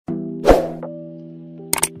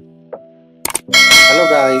Hello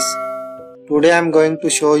guys, today I am going to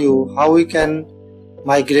show you how we can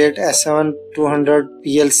migrate S7-200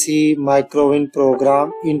 PLC Microwin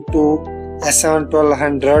program into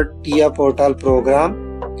S7-1200 TIA Portal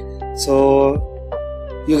program. So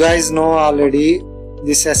you guys know already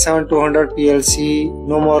this S7-200 PLC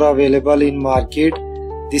no more available in market.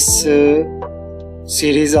 This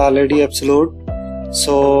series already absolute.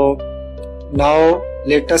 So now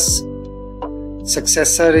latest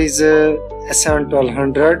successor is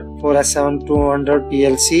S7-1200 for S7-200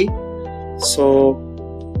 PLC. So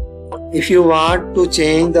if you want to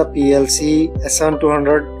change the PLC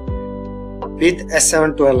S7-200 with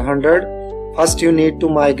S7-1200, first you need to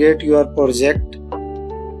migrate your project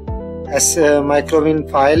as a Microwin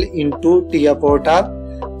file into TIA Portal.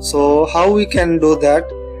 So how we can do that,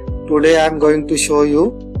 today I am going to show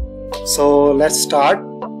you. So let's start.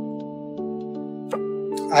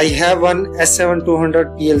 I have one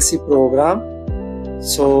S7-200 PLC program.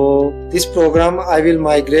 So this program I will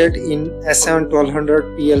migrate in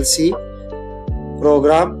S7-1200 PLC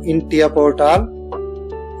program in TIA Portal.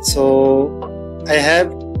 So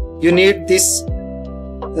you need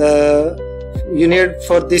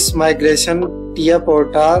for this migration TIA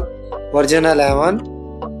Portal version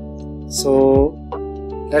 11. So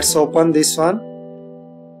let's open this one.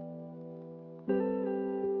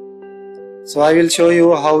 So I will show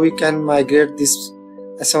you how we can migrate this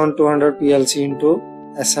S7-200 PLC into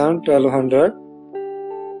S7-1200.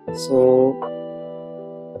 So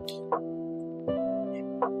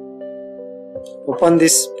open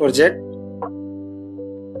this project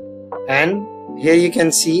and here you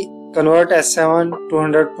can see convert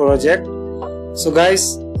S7-200 project. So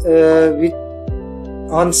guys,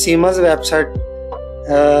 on Siemens website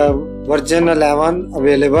version 11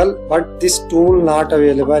 available, but this tool not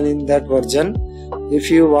available in that version. If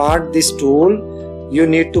you want this tool, you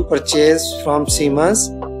need to purchase from Siemens.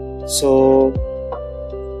 So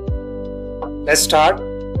let's start.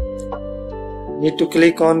 Need to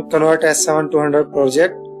click on convert S7-200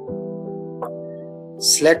 project.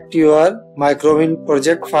 Select your Microwin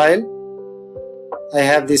project file. I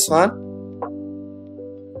have this one.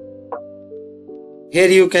 Here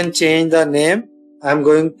you can change the name. I am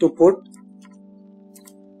going to put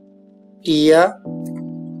TIA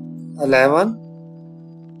 11.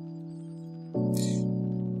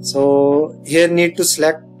 So here need to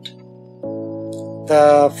select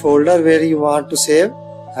the folder where you want to save.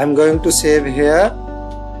 I am going to save here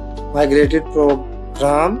migrated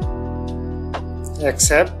program,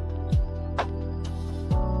 accept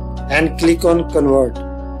and click on convert.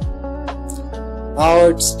 Now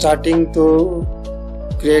it's starting to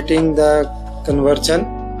creating the conversion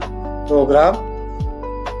program.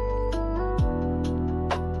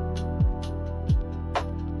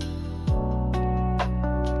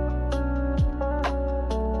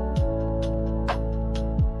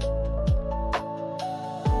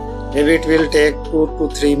 Maybe it will take 2 to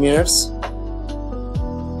 3 minutes.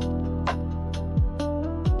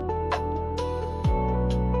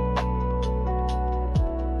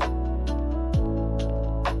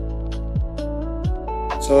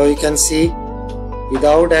 So you can see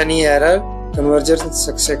without any error, conversion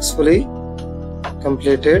successfully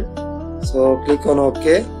completed. So click on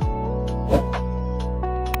OK.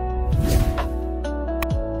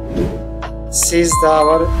 This is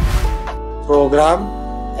our program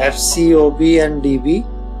FC, OB and DB.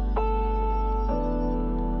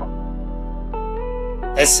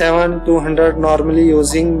 S7-200 normally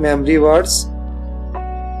using memory words.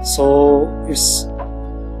 So it's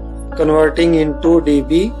converting into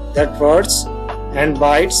DB, that words and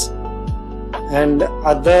bytes, and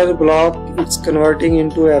other block it's converting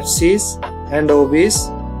into FCs and OBs.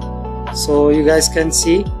 So you guys can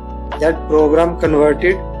see that program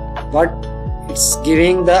converted, but it's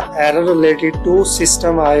giving the error related to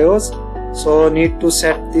system IOs. So need to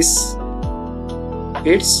set this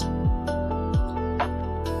bits.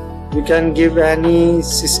 You can give any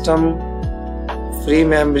system free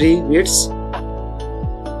memory bits.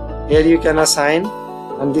 Here you can assign,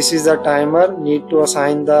 and this is the timer. Need to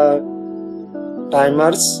assign the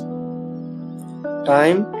timers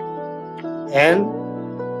time, and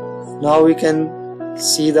now we can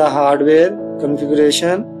see the hardware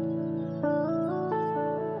configuration.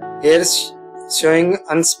 Here showing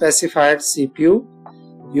unspecified CPU.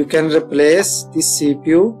 You can replace this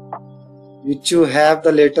CPU which you have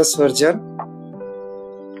the latest version.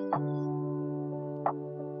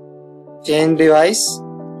 Change device.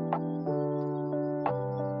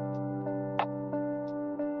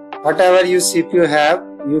 Whatever you CPU have,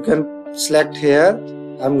 you can select here.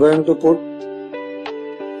 I'm going to put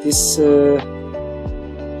this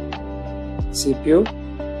CPU.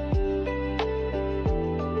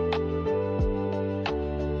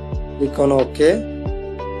 Click on OK.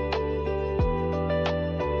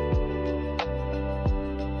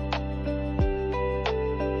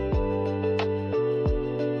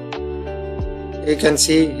 You can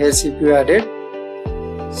see here CPU added.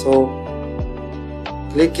 So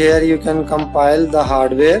click here, you can compile the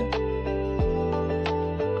hardware.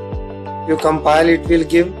 You compile, it will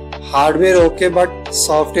give hardware okay, but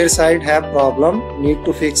software side have problem, need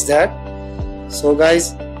to fix that. So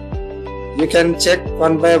guys, you can check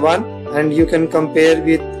one by one and you can compare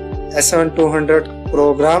with S7-200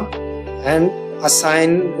 program and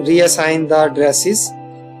reassign the addresses.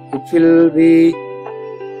 It will be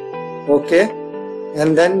okay,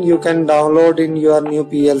 and then you can download in your new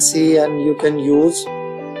PLC and you can use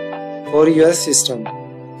for your system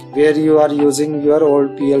where you are using your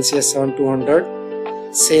old PLC S7-200.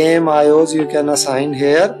 Same IOs you can assign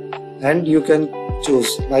here and you can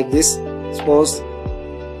choose like this. Suppose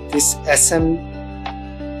this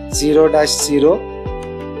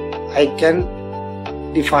SM0-0, I can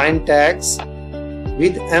define tags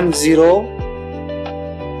with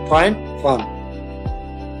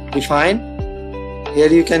M0.1. Define.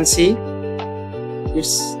 Here you can see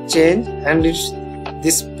it's changed and it's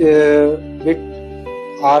this bit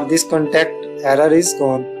or this contact error is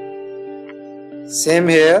gone. Same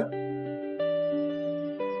here.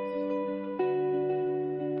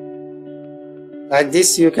 Like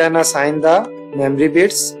this you can assign the memory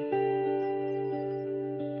bits.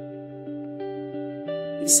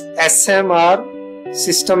 It's SMR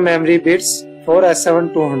system memory bits for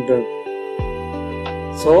S7-200.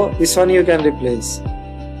 So this one you can replace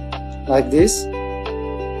like this.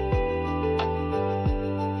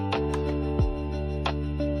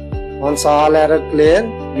 Once all error clear,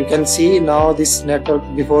 you can see now this network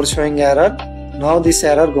before showing error. Now this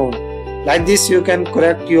error gone. Like this you can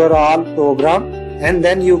correct your all program and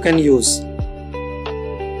then you can use.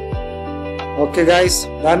 Okay guys,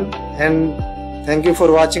 done, and thank you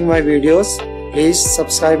for watching my videos. Please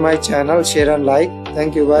subscribe my channel, share and like.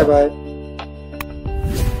 Thank you. Bye bye.